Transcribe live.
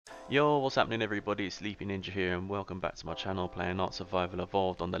Yo, what's happening everybody, it's SleepyNinja here and welcome back to my channel playing Ark Survival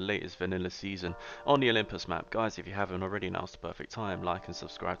Evolved on the latest vanilla season on the Olympus map. Guys, if you haven't already, now's the perfect time. Like and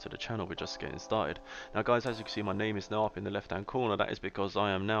subscribe to the channel, we're just getting started. Now guys, as you can see, my name is now up in the left hand corner. That is because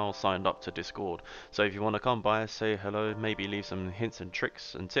I am now signed up to Discord. So if you want to come by, say hello, maybe leave some hints and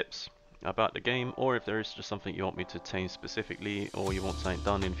tricks and tips about the game, or if there is just something you want me to tame specifically, or you want something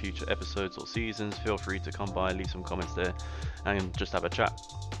done in future episodes or seasons, feel free to come by, leave some comments there and just have a chat.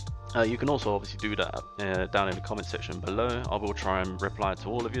 You can also obviously do that down in the comment section below. I will try and reply to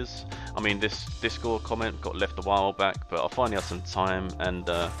all of yous. I mean, this Discord comment got left a while back, but I finally had some time and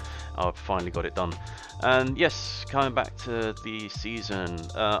I've finally got it done. And yes, coming back to the season,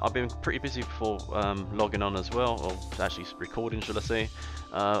 I've been pretty busy before logging on as well, or actually recording, should I say.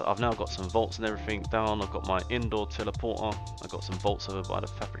 I've now got some vaults and everything down. I've got my indoor teleporter. I've got some vaults over by the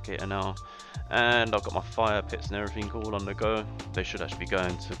fabricator now. And I've got my fire pits and everything all on the go. They should actually be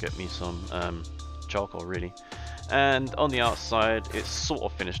going to get me some charcoal really. And on the outside, it's sort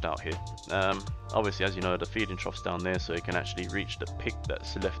of finished out here. Obviously, as you know, the feeding trough's down there, so you can actually reach the pig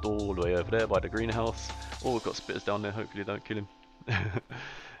that's left all the way over there by the greenhouse. Oh, we've got spitters down there, hopefully don't kill him.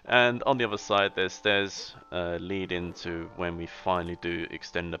 And on the other side, there's stairs leading to when we finally do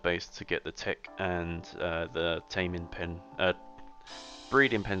extend the base to get the tech and the taming pen,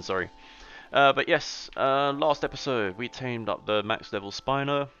 breeding pen, sorry. But yes, last episode we tamed up the max level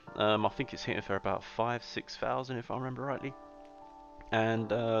Spino. I think it's hitting for about 5,000–6,000 if I remember rightly. And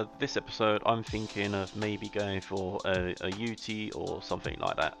this episode I'm thinking of maybe going for a UT or something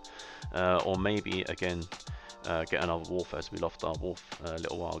like that. Or maybe again get another wolf, as we lost our wolf a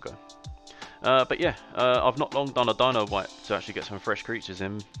little while ago. But yeah, I've not long done a dino wipe to actually get some fresh creatures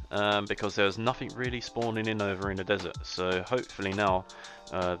in, because there's nothing really spawning in over in the desert. So hopefully now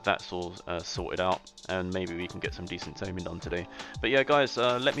that's all sorted out, and maybe we can get some decent taming done today. But yeah guys,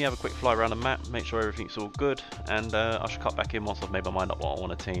 let me have a quick fly around the map, make sure everything's all good, and I should cut back in once I've made my mind up what I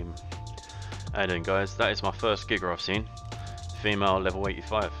want to tame. And then guys, that is my first giga I've seen. Female level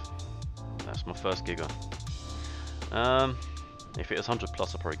 85. That's my first giga. If it was 100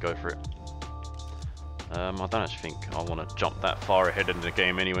 plus, I'll probably go for it. I don't actually think I want to jump that far ahead in the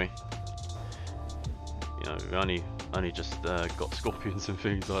game anyway. You know, we only just got scorpions and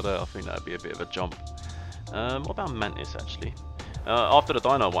things like that. I think that'd be a bit of a jump. What about mantis actually? After the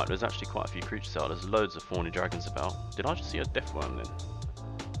dino wipe, there's actually quite a few creatures out. There's loads of thorny dragons about. Did I just see a death worm then?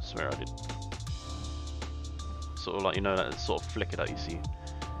 I swear I did. Sort of like, you know, that sort of flicker that you see.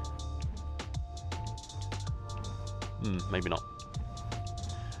 Maybe not.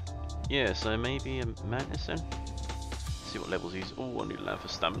 Yeah, so maybe a mantis then. See what levels he's. Oh, I need to land for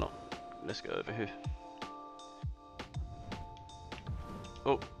stamina. Let's go over here.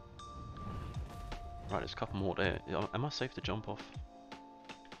 Oh. Right, there's a couple more there. Am I safe to jump off?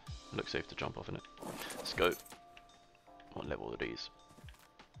 Looks safe to jump off, innit? Let's go. What level are these?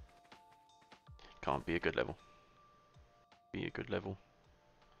 Can't be a good level. Be a good level.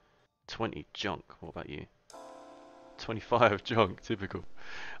 20 junk. What about you? 25 junk, typical.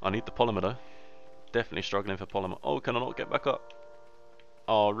 I need the polymer though. Definitely struggling for polymer. Oh, can I not get back up?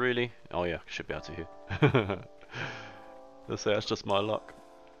 Oh, really? Oh yeah, should be able to here. Let's say that's just my luck.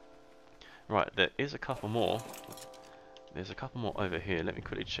 Right, there is a couple more. There's a couple more over here. Let me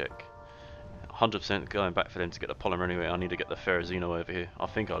quickly check. 100% going back for them to get the polymer anyway. I need to get the ferrozino over here. I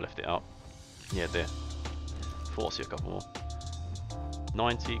think I left it out. Yeah, there. Thought I see a couple more.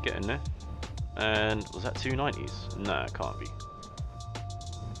 90, get in there. And was that 2 90s? Nah, it can't be.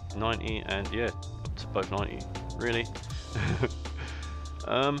 90 and yeah, up to both 90. Really?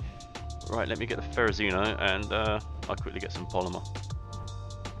 Right, let me get the ferrozino and I'll quickly get some polymer.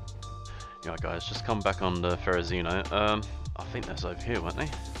 Yeah guys, just come back on the ferrozino. I think that's over here, weren't they?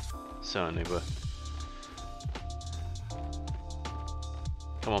 Certainly were.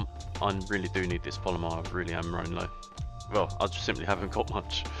 Come on, I really do need this polymer. I really am running low. Well, I just simply haven't got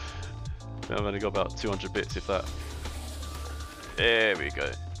much. I've only got about 200 bits, if that. There we go.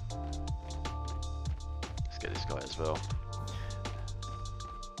 Let's get this guy as well.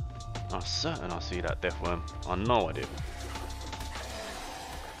 I'm certain I see that death worm. I know I did.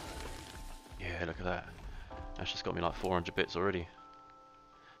 Yeah, look at that. That's just got me like 400 bits already.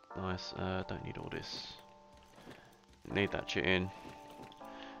 Nice. Don't need all this. Need that chit in.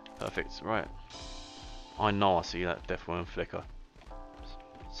 Perfect. Right. I know I see that death worm flicker.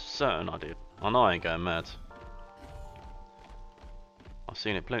 Certain I did. I know I ain't going mad. I've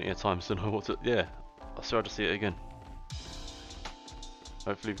seen it plenty of times to know what to. Yeah, I swear I just see it again.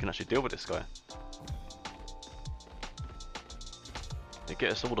 Hopefully we can actually deal with this guy. They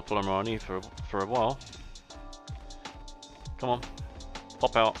get us all the polymer I need for a while. Come on.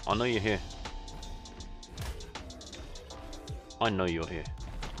 Pop out. I know you're here. I know you're here.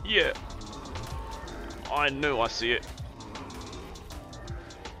 Yeah. I know I see it.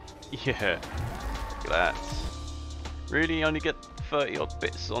 Yeah. Look at that. Really? You only get 30 odd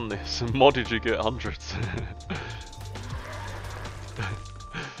bits on this. And modded you get hundreds.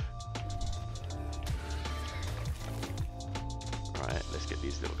 Right, let's get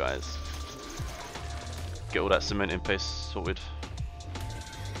these little guys. Get all that cement in place sorted.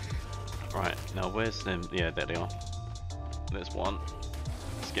 Right, now where's them? Yeah, there they are. There's one.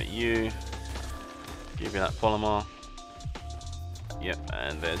 Let's get you. Give you that polymer. Yep,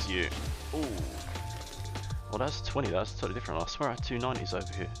 and there's you. Ooh. Well, that's 20. That's totally different. I swear I had two 90s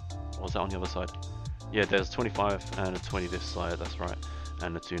over here. Or was that on the other side? Yeah, there's 25 and a 20 this side. That's right.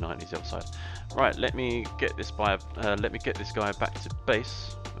 And the two 90s the other side. Right, let me get this guy back to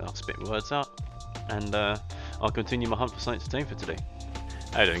base. I'll spit my words out, and I'll continue my hunt for something to tame for today.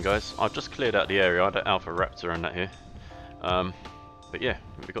 How you doing, guys? I've just cleared out the area. I had an alpha raptor and that here. But yeah,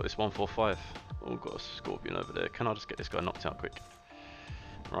 we got this 145. Oh, we've got a scorpion over there. Can I just get this guy knocked out quick?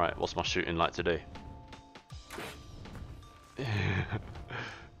 Right, what's my shooting like today?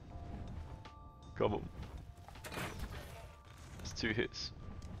 Come on. That's 2 hits.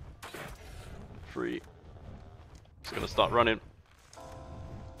 3. Just gonna start running.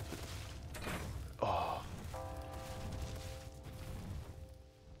 Oh.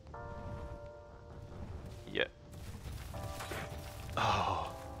 Yeah.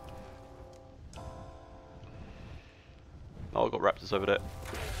 Oh. Oh, I've got raptors over there.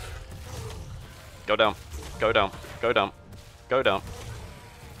 Go down. Go down. Go down. Go down.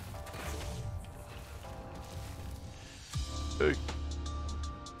 Ooh.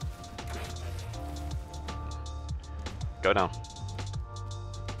 Go down.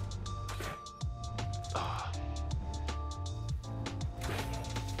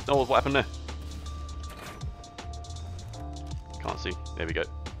 Oh, what happened there? Can't see. There we go.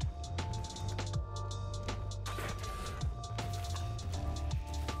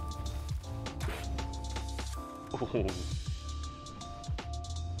 Ooh.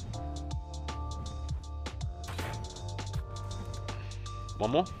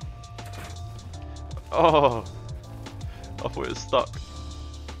 One more. Oh, I thought it was stuck.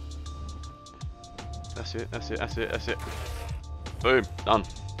 That's it, that's it, that's it, that's it. Boom, done.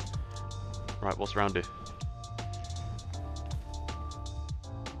 Right, what's around here?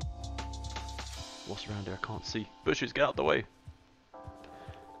 What's around here? I can't see. Bushes, get out the way.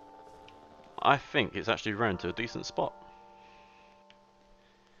 I think it's actually round to a decent spot.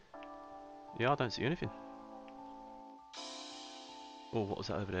 Yeah, I don't see anything. Oh, what was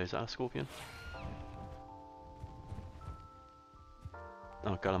that over there? Is that a scorpion?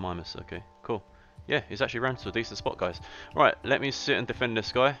 Oh, Gallimimus. Okay, cool. Yeah, he's actually round to a decent spot, guys. Right, let me sit and defend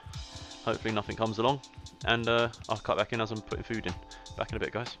this guy. Hopefully nothing comes along. And I'll cut back in as I'm putting food in. Back in a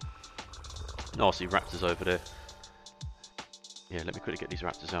bit, guys. Oh, I see raptors over there. Yeah, let me quickly get these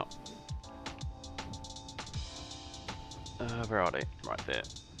raptors out. Where are they? Right there.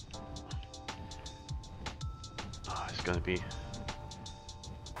 Oh, it's going to be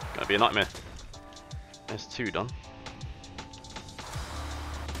a nightmare. There's 2 done.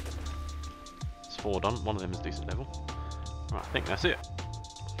 There's 4 done. One of them is decent level. Right, I think that's it.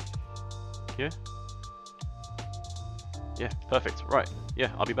 Yeah. Yeah, perfect. Right.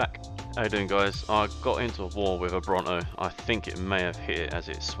 Yeah, I'll be back. How you doing, guys? I got into a war with a Bronto. I think it may have hit it as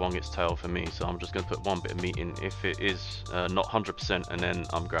it swung its tail for me, so I'm just going to put 1 bit of meat in. If it is not 100%, and then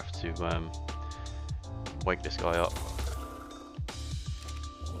I'm going to have to wake this guy up.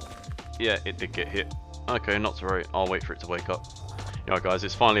 Yeah, it did get hit. Okay, not to worry. I'll wait for it to wake up. Yeah, guys,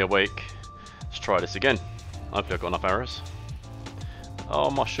 it's finally awake. Let's try this again. Hopefully I've got enough arrows.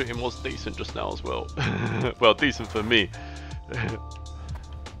 Oh, my shooting was decent just now as well. Well, decent for me.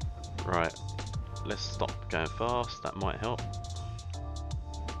 Right, let's stop going fast. That might help.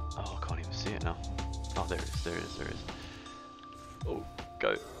 Oh, I can't even see it now. Oh, there it is, there it is, there it is. Oh,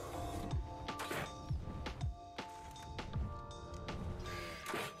 go.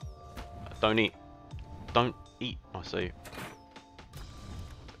 Don't eat. Don't eat, I say.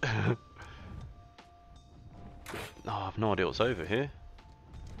 Oh, I've no idea what's over here.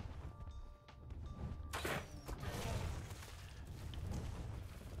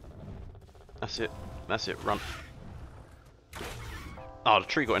 That's it, run. Oh, the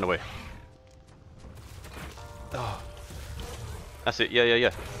tree got in the way. Oh. That's it,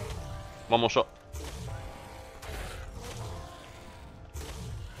 yeah. 1 more shot.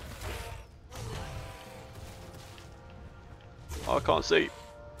 Oh, I can't see.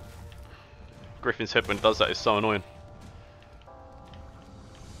 Griffin's head when it does that is so annoying.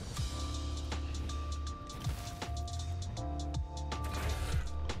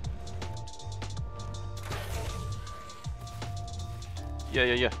 Yeah,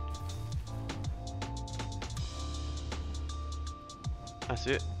 yeah, yeah. That's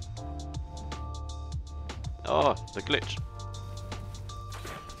it. Oh, the glitch.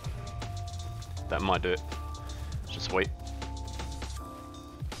 That might do it. Just wait.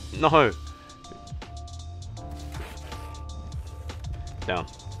 No! Down.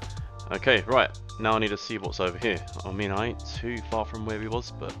 Okay, right. Now I need to see what's over here. I mean, I ain't too far from where we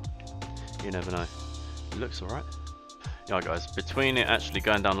was, but you never know. It looks alright. Yeah, guys, between it actually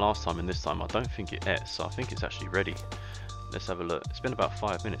going down last time and this time, I don't think it ate, so I think it's actually ready. Let's have a look. It's been about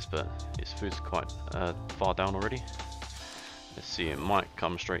 5 minutes, but its food's quite far down already. Let's see, it might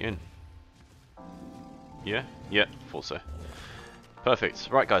come straight in. Yeah? Yeah, thought so. Perfect.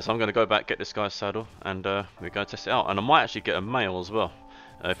 Right, guys, I'm going to go back, get this guy's saddle, and we're going to test it out. And I might actually get a male as well,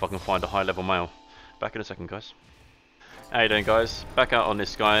 if I can find a high-level male. Back in a second, guys. How you doing, guys? Back out on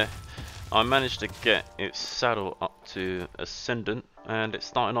this guy. I managed to get its saddle up to Ascendant, and it's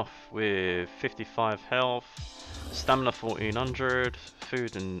starting off with 55 health, stamina 1400,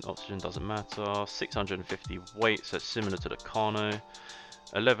 food and oxygen doesn't matter, 650 weight, so it's similar to the Carno,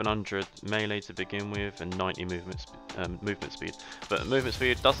 1100 melee to begin with, and 90 movement speed. But movement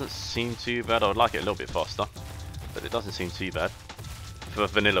speed doesn't seem too bad. I would like it a little bit faster, but it doesn't seem too bad. For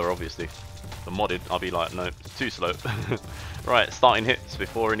vanilla, obviously. For modded, I'll be like, no, it's too slow. Right, starting hits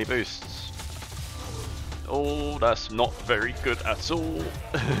before any boosts. Oh, that's not very good at all.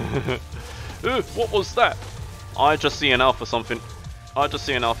 Ooh, what was that? I just see an alpha something. I just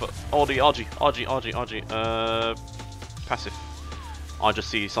see an alpha. Oh, the RG. Passive. I just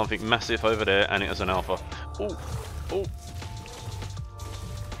see something massive over there, and it is an alpha. Oh, oh.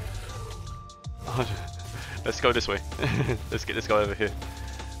 Let's go this way. Let's get this guy over here.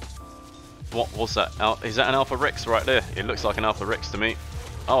 What was that? Is that an Alpha Rex right there? It looks like an Alpha Rex to me.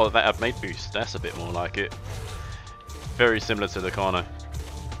 Oh, that had made boost. That's a bit more like it. Very similar to the Carno.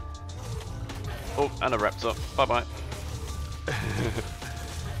 Oh, and a Raptor. Bye bye.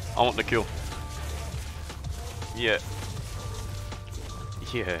 I want the kill. Yeah.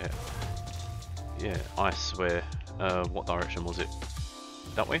 Yeah. Yeah, I swear. What direction was it?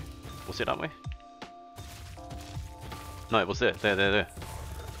 That way? Was it that way? No, it was there. There.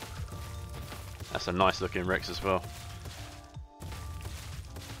 That's a nice looking Rex as well.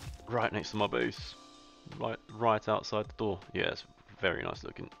 Right next to my booth. Right outside the door. Yeah, it's very nice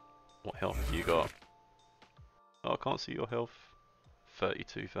looking. What health have you got? Oh, I can't see your health.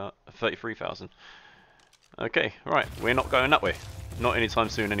 33,000. Okay, right. We're not going that way. Not anytime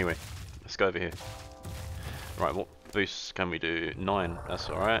soon anyway. Let's go over here. Right, what boosts can we do? 9. That's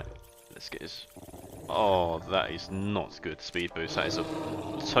alright. Let's get this. Oh, that is not good speed boost. That is a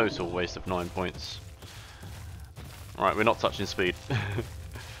total waste of 9 points. Right, we're not touching speed.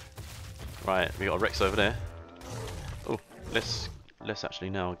 Right, we got a Rex over there. Oh, let's actually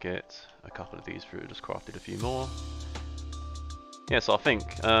now get a couple of these through. Just crafted a few more. Yeah, so I think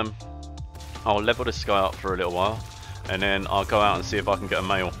I'll level this guy up for a little while, and then I'll go out and see if I can get a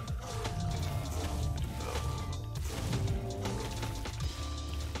male.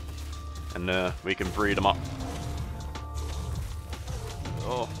 And we can breed them up.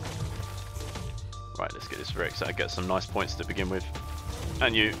 Oh. Right, let's get this Rex. That'll get some nice points to begin with.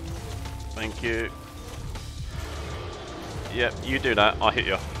 And you. Thank you. Yep, you do that. I hit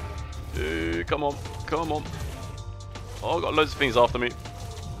you. Come on. Come on. Oh, I've got loads of things after me.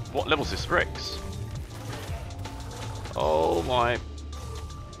 What level's this Rex? Oh my.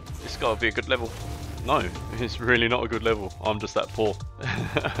 It's gotta be a good level. No, it's really not a good level. I'm just that poor.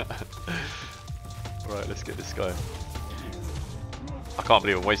 Right, let's get this guy. I can't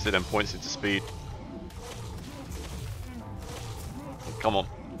believe I wasted them points into speed. Come on.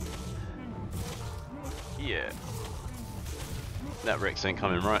 Yeah. That Rex ain't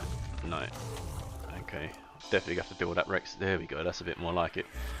coming, right? No. Okay. Definitely have to deal with that Rex. There we go. That's a bit more like it.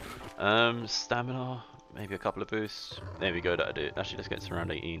 Stamina. Maybe a couple of boosts. There we go. That'll do it. Actually, let's get to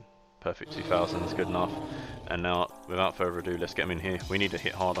around 18. Perfect. 2,000 is good enough. And now, without further ado, let's get him in here. We need to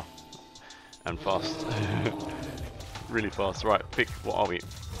hit harder. And fast. Really fast. Right, pick. What are we?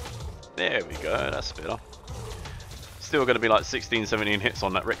 There we go. That's better. Still going to be like 16, 17 hits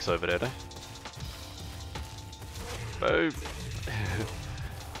on that Rex over there, though. Boom.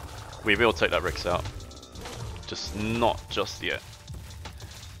 We will take that Rex out. Just not just yet.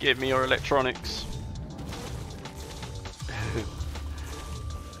 Give me your electronics.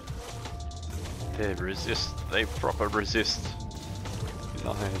 They resist. They proper resist.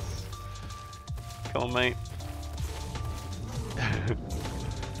 Nice. Come on, mate.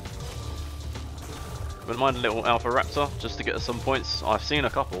 Wouldn't mind a little Alpha Raptor just to get us some points. I've seen a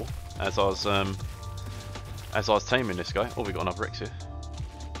couple as I was taming this guy. Oh, we got another Rex here.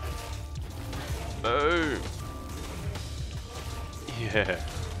 Yeah.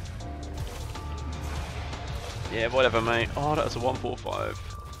 Yeah, whatever, mate. Oh, that's a 145.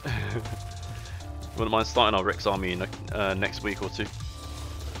 Wouldn't mind starting our Rex army in next week or two.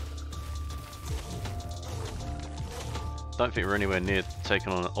 Don't think we're anywhere near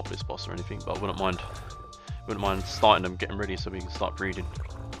taking on an office boss or anything, but I wouldn't mind starting them, getting ready so we can start breeding.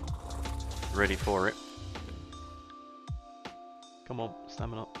 Ready for it. Come on,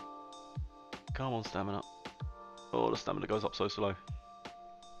 stamina. Come on, stamina. Oh, the stamina goes up so slow.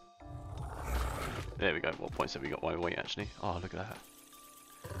 There we go. What points have we got? Wait, actually. Oh, look at that.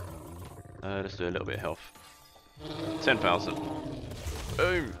 Let's do a little bit of health. 10,000.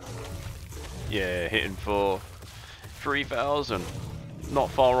 Boom. Yeah, hitting for 3,000. Not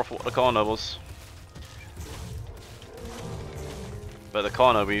far off what the Carno was. But the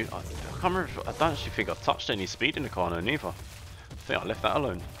Carno, I can't remember. I don't actually think I've touched any speed in the Carno neither. I think I left that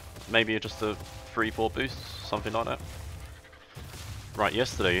alone. Maybe just a 3-4 boost, something like that. Right,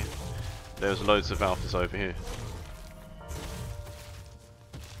 yesterday there was loads of alphas over here.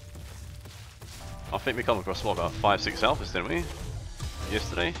 I think we come across what, about 5-6 alphas, didn't we?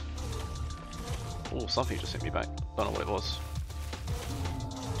 Yesterday. Oh, something just hit me back. Don't know what it was.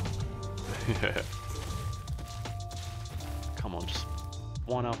 Yeah. Come on, just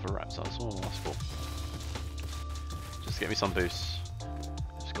one alpha raptor. That's all I ask for. Just get me some boosts.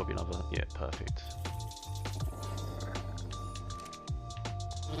 There's got to be another. Yeah, perfect.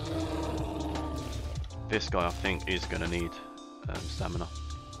 This guy, I think, is going to need stamina.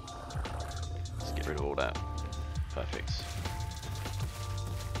 Let's get rid of all that. Perfect.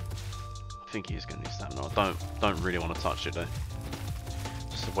 I think he is going to need stamina. I don't really want to touch it though.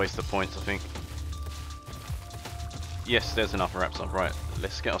 Just a waste of points, I think. Yes, there's enough wraps up. Right,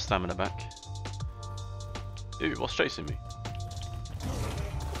 let's get our stamina back. Ooh, what's chasing me?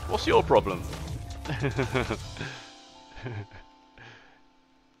 What's your problem?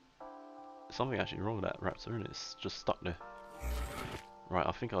 Something actually wrong with that raptor, and it's just stuck there. Right,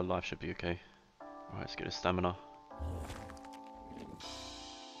 I think our life should be okay. Right, let's get his stamina.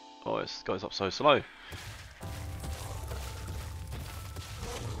 Oh, it goes up so slow.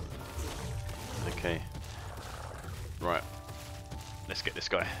 Okay. Right. Let's get this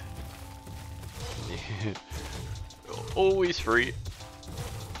guy. Oh, he's free.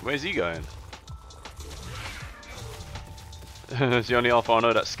 Where's he going? It's the only alpha I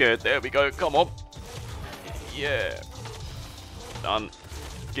know that's scared. There we go. Come on. Yeah. Done.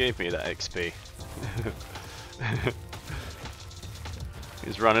 Give me that XP.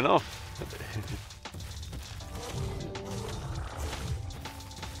 He's running off.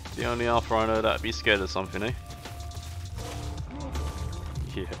 The only alpha I know that'd be scared of something, eh?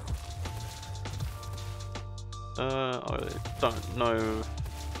 Yeah. I don't know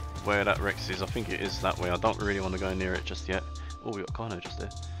where that Rex is. I think it is that way. I don't really want to go near it just yet. Oh, we got Carno just there.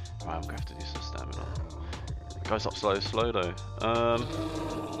 Right, I'm gonna have to do some stamina. It goes up slow though.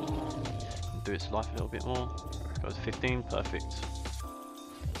 Do its life a little bit more. Goes 15, perfect.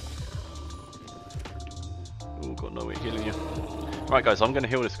 Oh, got no way of healing you. Right, guys, I'm gonna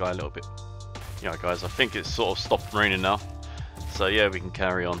heal this guy a little bit. Yeah, guys, I think it's sort of stopped raining now. So yeah, we can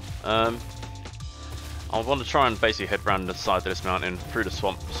carry on. I want to try and basically head round the side of this mountain through the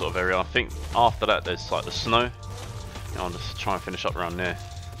swamp sort of area. I think after that there's like the snow. I'll just try and finish up around there.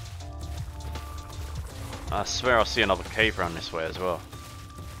 I swear I see another cave around this way as well.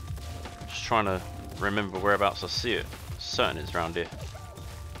 Just trying to remember whereabouts I see it. Certain it's around here.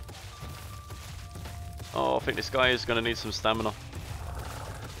 Oh, I think this guy is going to need some stamina.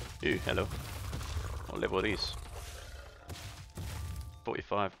 Ooh, hello. What level are these?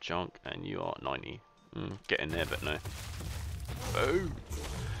 45 junk and you are 90. Get in there, but no. Oh,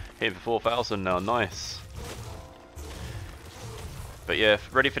 hitting for 4,000 now, nice. But yeah,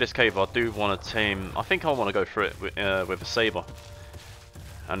 ready for this cave. I do want to tame. I think I want to go through it with a saber.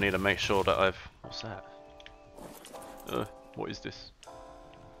 I need to make sure that I've. What's that? What is this?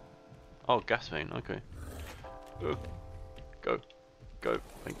 Oh, gas vein. Okay. Go, go.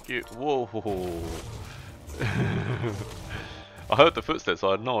 Thank you. Whoa. I heard the footsteps.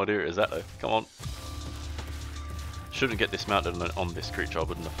 I had no idea it was that though. Come on. Shouldn't get dismounted on this creature. I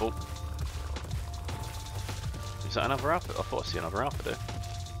wouldn't have thought. Is that another outfit? I thought I see another outfit there.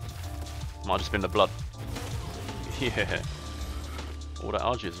 Might have just been the blood. Yeah. All that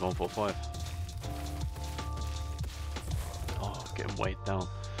RG is 145. Oh, getting weighed down.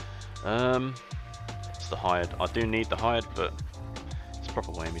 It's the hide. I do need the hide, but it's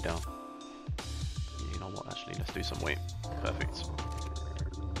proper weighing me down. You know what? Actually, let's do some weight. Perfect.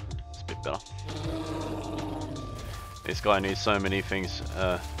 It's a bit better. This guy needs so many things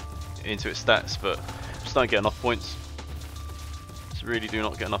into its stats, but just don't get enough points. just really do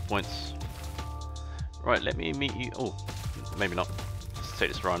not get enough points. Right, let me meet you. Oh, maybe not. Let's take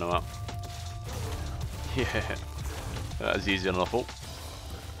this rhino out. Yeah, that was easier than I thought.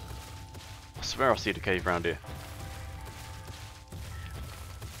 I swear I see the cave round here.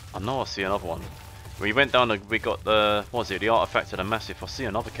 I know I see another one. We went down, we got the, what was it, the artifact of the massive. I see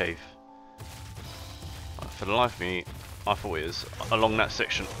another cave. For the life of me, I thought it was along that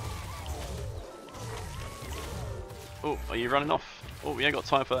section. Oh, are you running off? Oh, we ain't got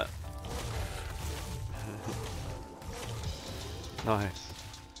time for that. Nice.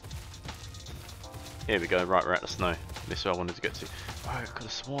 Here we go, right, we're at the snow. This is where I wanted to get to. Oh, I could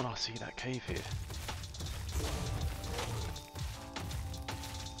have sworn I see that cave here.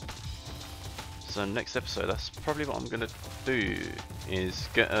 So next episode, that's probably what I'm going to do, is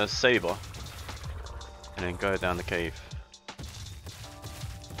get a saber and then go down the cave.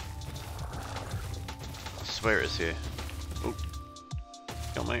 I swear it's here. Oh,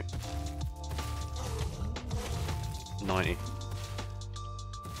 come on, mate. 90.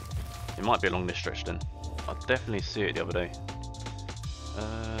 It might be along this stretch then. I definitely see it the other day.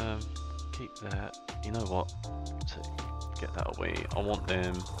 Keep that. You know what? Get that away. I want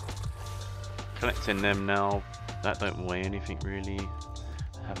them. Collecting them now. That don't weigh anything really.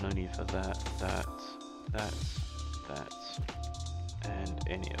 Have no need for that, that, and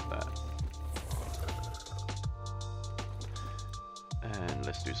any of that. And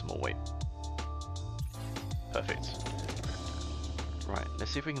let's do some more weight. Perfect. Right,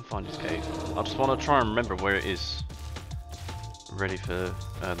 let's see if we can find this cave. I just want to try and remember where it is. Ready for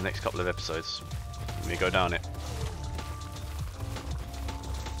the next couple of episodes. Let me go down it.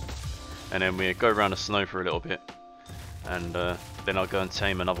 And then we go around the snow for a little bit. And then I'll go and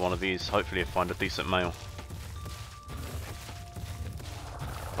tame another one of these. Hopefully find a decent male.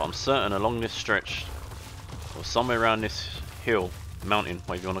 But I'm certain along this stretch, or somewhere around this hill, mountain,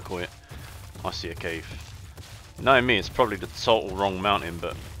 whatever you want to call it, I see a cave. Knowing me, it's probably the total wrong mountain,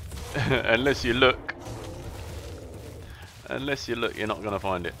 but unless you look, you're not going to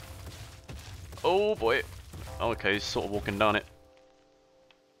find it. Oh boy. Okay, he's sort of walking down it.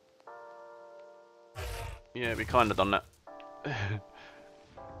 Yeah, we kind of done that.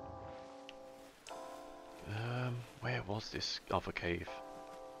 Where was this other cave?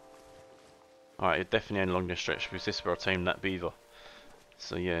 Alright, it definitely ain't along this stretch because this is where I tamed that beaver.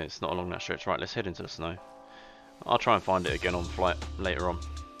 So yeah, it's not along that stretch. Right, let's head into the snow. I'll try and find it again on flight later on.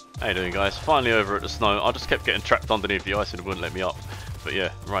 How you doing, guys? Finally over at the snow. I just kept getting trapped underneath the ice and it wouldn't let me up. But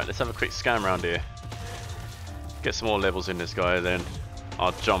yeah, right, let's have a quick scan around here. Get some more levels in this guy, then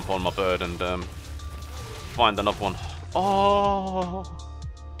I'll jump on my bird and find another one. Oh,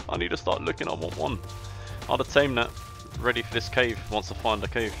 I need to start looking. I want one. I'll have tamed that. Ready for this cave once I find a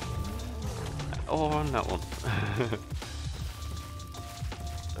cave. Oh, and that one.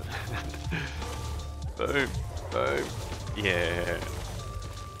 Boom, boom. Yeah.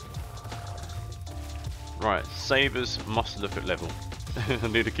 Right, sabers must look at level. I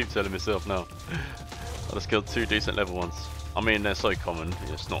need to keep telling myself now. I just killed 2 decent level ones. I mean, they're so common,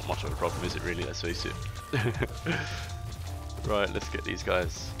 it's not much of a problem, is it really? Let's face it. Right, let's get these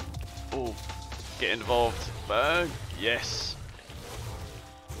guys. Oh, get involved. Bang! Yes!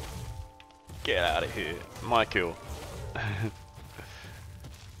 Get out of here. My kill.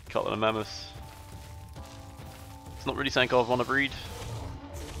 Couple of mammoths. It's not really something I want to breed.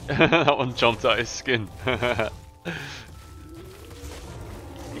 That one jumped out his skin.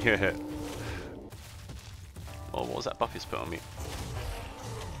 Yeah. Oh, what was that buff he's put on me?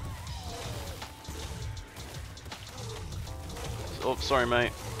 Oh, sorry,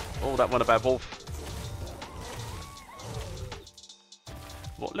 mate. Oh, that went a bad wolf.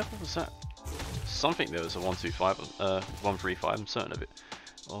 What level was that? Something there was a 125, 135, I'm certain of it.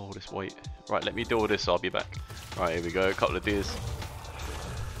 Oh, this weight. Right, let me deal with this, I'll be back. Right, here we go, a couple of deers.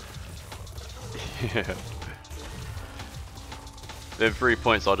 Yeah. Them 3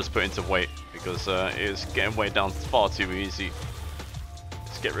 points I'll just put into weight because it was getting weighed down far too easy.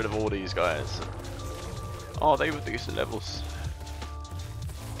 Let's get rid of all these guys. Oh, they were decent levels.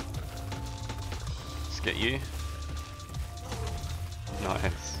 Let's get you.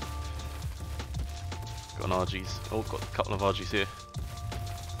 Nice. Got an RGs. Oh, got a couple of RGs here.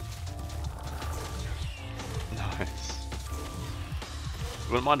 Nice.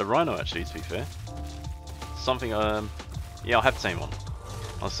 Wouldn't mind a rhino actually, to be fair. Something, yeah, I have tamed one.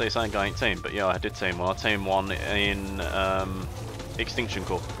 I'll say something I ain't tamed, but yeah, I did tame one. I tamed one in Extinction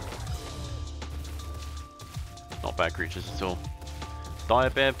Core. Not bad creatures at all. Dire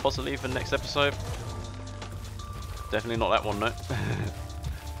Bear possibly for the next episode. Definitely not that one, no.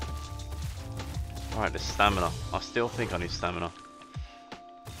 Alright, there's stamina. I still think I need stamina.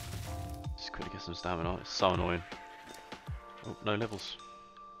 get some stamina. It's so annoying. Oh, no levels.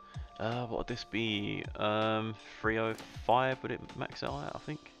 What would this be? 305 would it max out at, I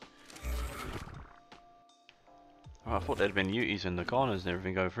think? Oh, I thought there'd been Utis in the corners and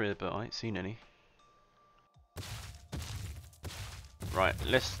everything over here, but I ain't seen any. Right,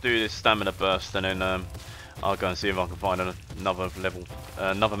 let's do this stamina burst and then I'll go and see if I can find another level,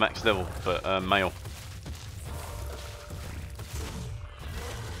 another max level, but male.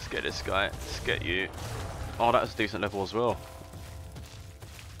 Let's get this guy, let's get you. Oh, that's a decent level as well.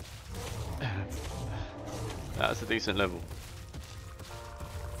 That's a decent level.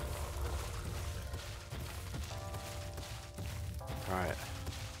 Right.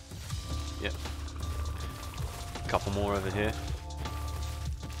 Yep. Couple more over here.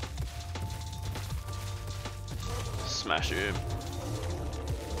 Smash him.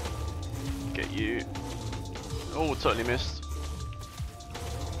 Get you. Oh, totally missed.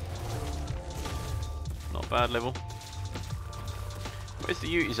 Not bad level. Where's the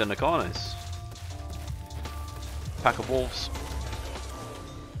Utis and the Carnes? Pack of wolves.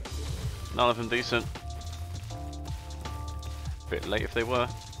 None of them decent. Bit late if they were.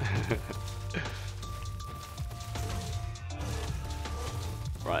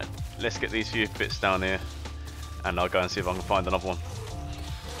 Right, let's get these few bits down here and I'll go and see if I can find another one.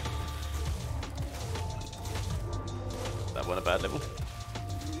 That wasn't a bad level.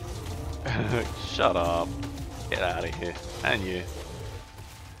 Shut up. Get out of here. And you.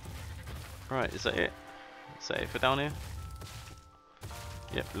 Right, is that it? Is that it for down here?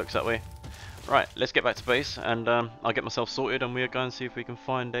 Yep, looks that way. Right, let's get back to base and I'll get myself sorted and we'll go and see if we can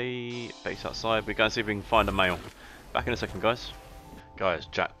find a base outside. We'll go and see if we can find a male. Back in a second, guys. Guys,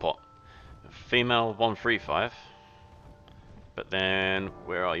 jackpot. Female 135. But then,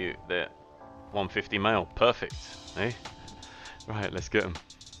 where are you? There. 150 male. Perfect. Eh? Right, let's get him.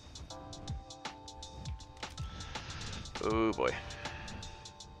 Oh boy.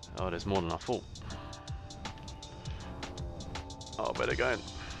 Oh, there's more than I thought. Oh, I better go in.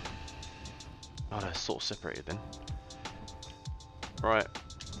 Oh, they're sort of separated then. Right,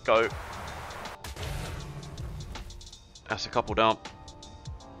 go. That's a couple down.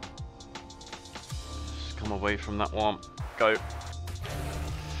 Just come away from that one. Go.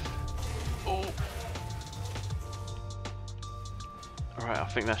 Oh. Alright, I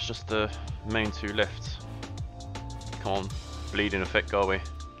think that's just the main two left. Come on, bleeding effect, go away.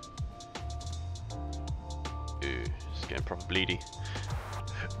 Ooh, it's getting proper bleedy.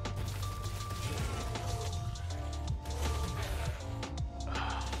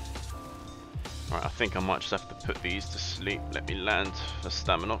 Right, I think I might just have to put these to sleep. Let me land for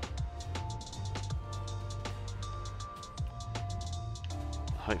stamina.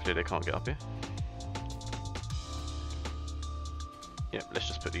 Hopefully they can't get up here. Yep, let's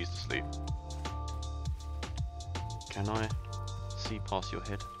just put these to sleep. Can I see past your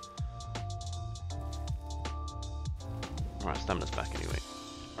head? Right, stamina's back anyway.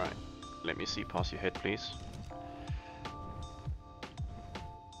 Right, let me see past your head, please.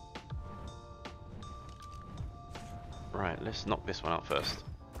 Right, let's knock this one out first.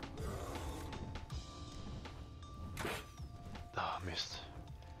 Ah, oh, missed.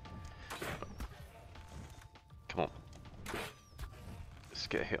 Come on. Let's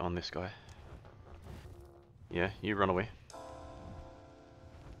get a hit on this guy. Yeah, you run away.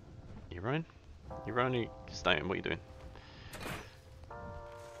 You running? You running? Staying? What are you doing?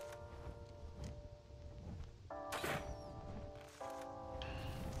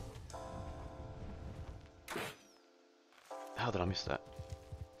 How did I miss that?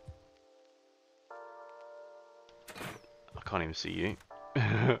 I can't even see you.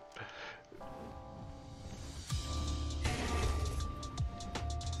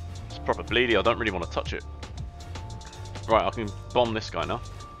 It's proper bleedy, I don't really want to touch it. Right, I can bomb this guy now.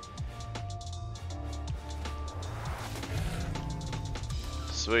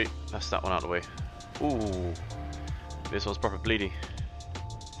 Sweet, that's that one out of the way. Ooh, this one's proper bleedy.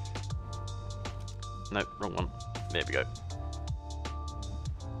 Nope, wrong one. There we go.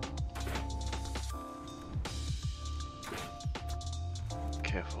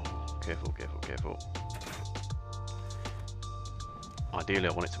 Careful, careful, careful, careful. Ideally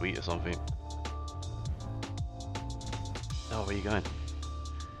I want it to eat or something. Oh, where are you going?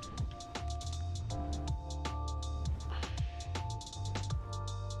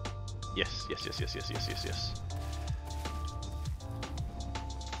 Yes, yes, yes, yes, yes, yes, yes, yes.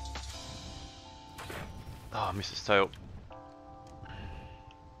 Oh, I missed his tail.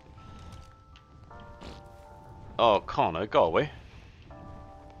 Oh, Connor, go away.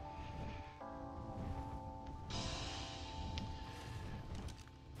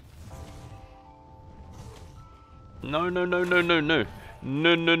 No, no, no, no, no, no.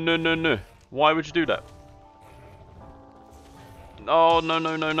 No, no, no, no, no. Why would you do that? Oh, no,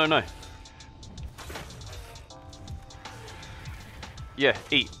 no, no, no, no. Yeah,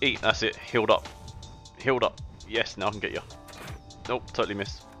 eat, eat. That's it. Healed up. Healed up. Yes, now I can get you. Nope, totally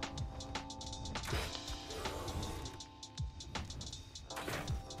missed.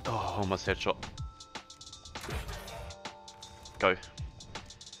 Oh, almost headshot. Go.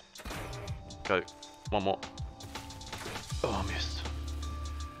 Go. One more. Oh, I missed.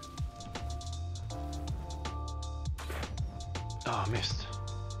 Oh, I missed.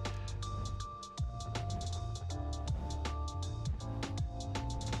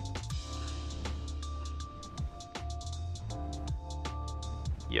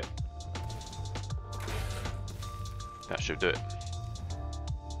 Yep. That should do it.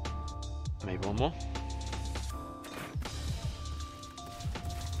 Maybe one more.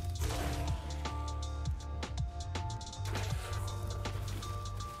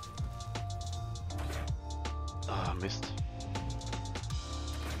 Oh, I missed.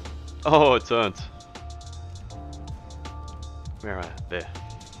 Oh, it turned. Where are you? There.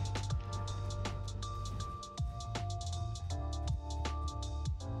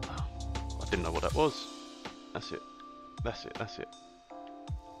 Oh, I didn't know what that was. That's it. That's it. That's it.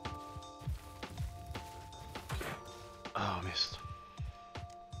 Oh, I missed.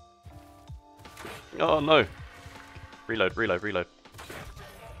 Oh no. Reload, reload, reload.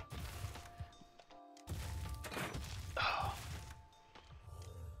 Oh.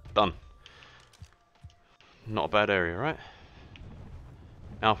 Done. Not a bad area, right?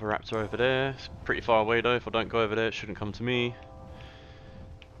 Alpha Raptor over there. It's pretty far away though. If I don't go over there, it shouldn't come to me.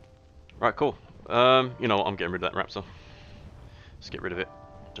 Right, cool. You know what? I'm getting rid of that Raptor. Let's get rid of it,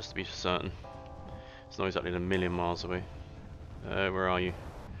 just to be certain. It's not exactly a million miles away. Where are you?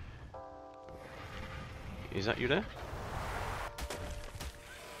 Is that you there?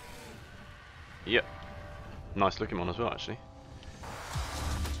 Yep. Nice looking one as well, actually.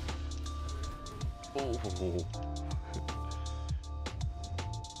 Oh.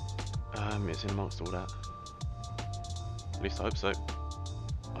 It's in amongst all that. At least I hope so.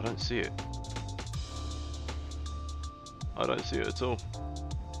 I don't see it. I don't see it at all.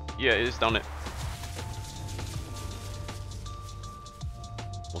 Yeah, it is down there.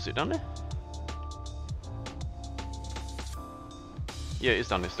 Was it down there? Yeah, it is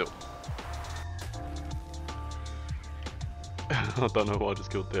down there still. I don't know what I just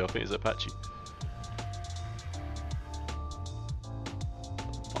killed there. I think it's Apache.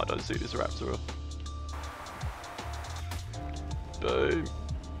 I don't see this Raptor. Boom.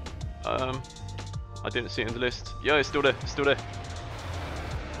 I didn't see it in the list. Yeah, it's still there. It's still there.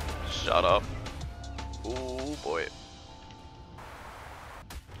 Shut up. Oh boy.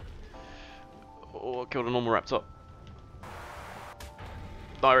 Oh, I killed a normal Raptor.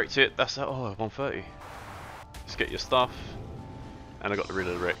 Direct hit. That's that. Oh, 130. Let's get your stuff. And I got rid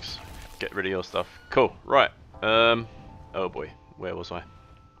of the Rex. Get rid of your stuff. Cool. Right. Oh boy. Where was I?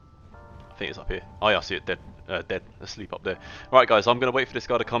 I think it's up here. Oh yeah, I see it dead. Dead. Asleep up there. Right guys, I'm going to wait for this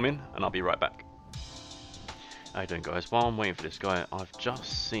guy to come in and I'll be right back. How you doing guys? While I'm waiting for this guy, I've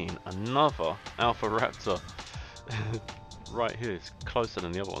just seen another Alpha Raptor. Right here. It's closer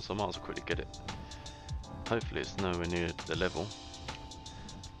than the other one, so I might as well quickly get it. Hopefully it's nowhere near the level.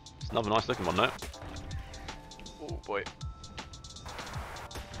 It's another nice looking one though. Oh boy.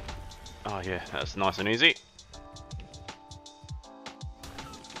 Oh yeah, that's nice and easy.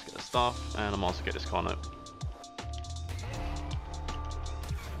 Let's get the stuff, and I might also get this car note.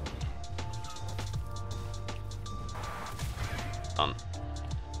 Done.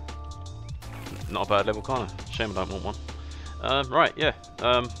 Not a bad level car note. Shame I don't want one. Right, yeah.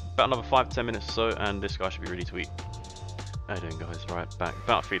 About another 5-10 minutes or so, and this guy should be ready to eat. How you doing guys? Right, back.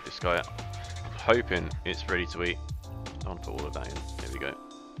 About to feed this guy up. I'm hoping it's ready to eat. I want to put all of that in. There we go.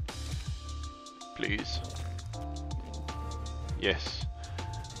 Please. Yes.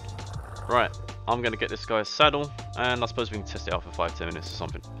 Right, I'm going to get this guy's saddle, and I suppose we can test it out for 5-10 minutes or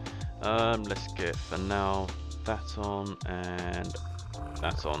something. Let's get, for now, that on, and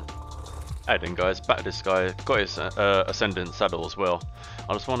that's on. Hey then guys, back to this guy. Got his Ascendant saddle as well.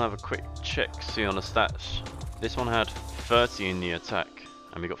 I just want to have a quick check, see on the stats. This one had 30 in the attack,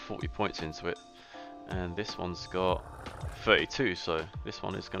 and we got 40 points into it. And this one's got 32, so this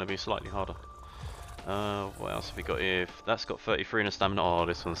one is going to be slightly harder. What else have we got here? That's got 33 in a stamina. Oh,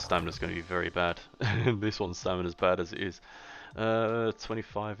 this one's stamina's going to be very bad. This one's stamina's bad as it is.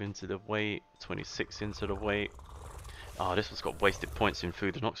 25 into the weight, 26 into the weight. Oh, this one's got wasted points in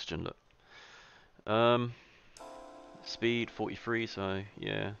food and oxygen, look. Speed 43, so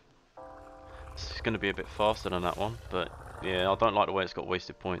yeah. It's going to be a bit faster than that one, but yeah, I don't like the way it's got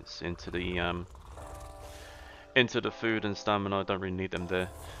wasted points into the food and stamina. I don't really need them there.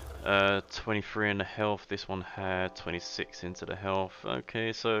 23 in the health. This one had 26 into the health.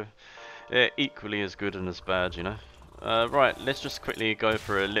 Okay, so yeah, equally as good and as bad, you know. Right, let's just quickly go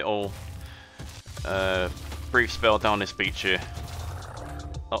for a little brief spell down this beach here.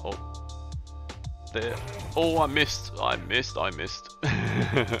 Uh-oh. There. Oh, I missed. I missed.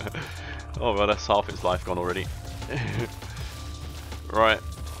 Oh well, that's half its life gone already. Right,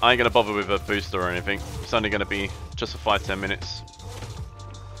 I ain't gonna bother with a booster or anything. It's only gonna be just for 5-10 minutes.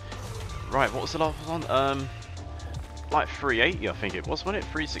 Right, what was the last one? Like 380, I think it was, wasn't it?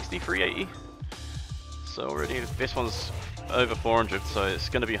 360, 380. So already, this one's over 400, so it's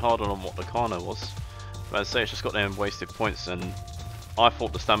gonna be harder than what the Kano was. But I'd say it's just got them wasted points, and I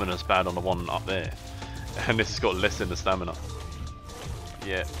thought the stamina's bad on the one up there, and this has got less than the stamina.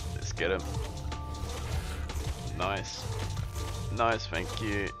 Yeah, let's get him. Nice. Nice, thank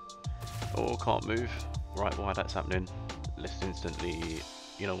you. Oh, can't move. Right, why that's happening. Let's instantly,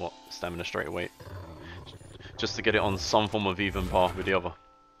 you know what, stamina straight away. Just to get it on some form of even par with the other.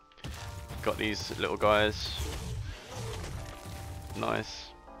 Got these little guys. Nice.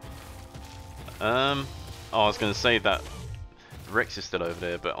 Oh, I was going to say that Rex is still over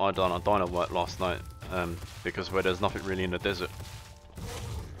there, but I done a dino work last night, because where there's nothing really in the desert.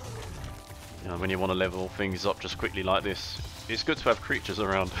 You know, when you want to level things up just quickly like this, it's good to have creatures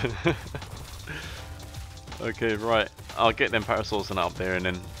around. Okay, right. I'll get them parasaurs and up there, and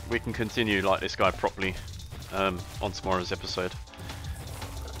then we can continue like this guy properly on tomorrow's episode.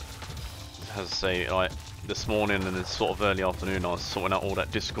 As I say, like this morning and it's sort of early afternoon, I was sorting out all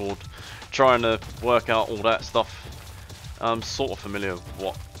that Discord, trying to work out all that stuff. I'm sort of familiar with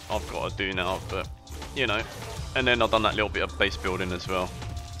what I've got to do now, but you know. And then I've done that little bit of base building as well,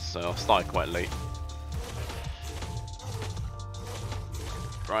 so I started quite late.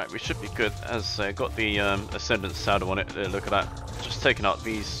 Right, we should be good. As I got the Ascendant saddle on it. There, look at that. Just taking out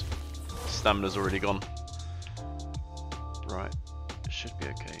these. Stamina's already gone. Right, it should be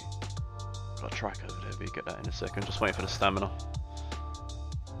okay. Got a track over there, but you get that in a second. Just waiting for the stamina.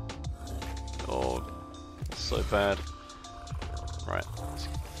 Oh, so bad. Right, let's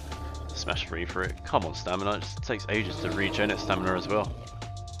smash free for it. Come on, stamina. It just takes ages to regen its stamina as well.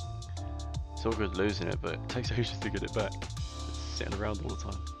 It's all good losing it, but it takes ages to get it back. Sitting around all the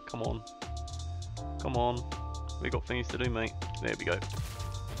time. Come on. Come on. We got things to do, mate. There we go.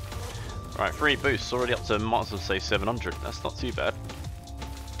 Right, 3 boosts. Already up to, might as well say 700. That's not too bad.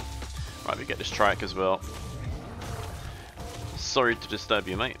 Right, we get this track as well. Sorry to disturb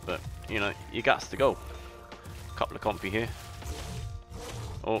you, mate, but, you know, you got to go. Couple of compy here.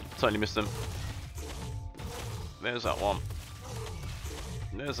 Oh, totally missed them. There's that one.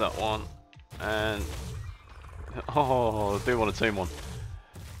 There's that one. And... oh, I do want a Tame one.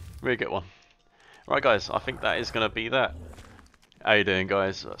 We'll get one. Right guys, I think that is going to be that. How you doing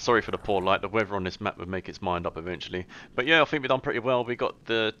guys? Sorry for the poor light. The weather on this map would make its mind up eventually. But yeah, I think we've done pretty well. We got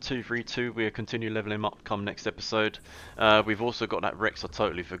the 232. We'll continue leveling up come next episode. We've also got that Rex. I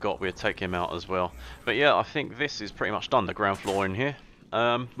totally forgot. We'll take him out as well. But yeah, I think this is pretty much done. The ground floor in here.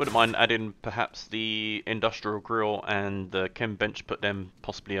 Wouldn't mind adding perhaps the industrial grill and the chem bench. Put them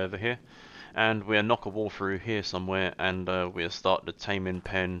possibly over here. And we'll knock a wall through here somewhere, and we'll start the taming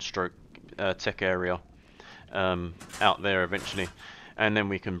pen stroke tech area out there eventually, and then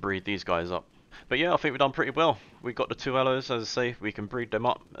we can breed these guys up. But yeah, I think we've done pretty well. We got the 2 allos, as I say, we can breed them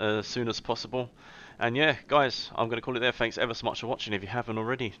up as soon as possible. And yeah, guys, I'm going to call it there. Thanks ever so much for watching. If you haven't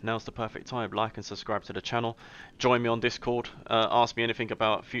already, now's the perfect time. Like and subscribe to the channel. Join me on Discord. Ask me anything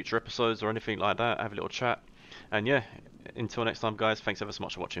about future episodes or anything like that. Have a little chat. And yeah, until next time guys, thanks ever so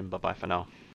much for watching. Bye bye for now.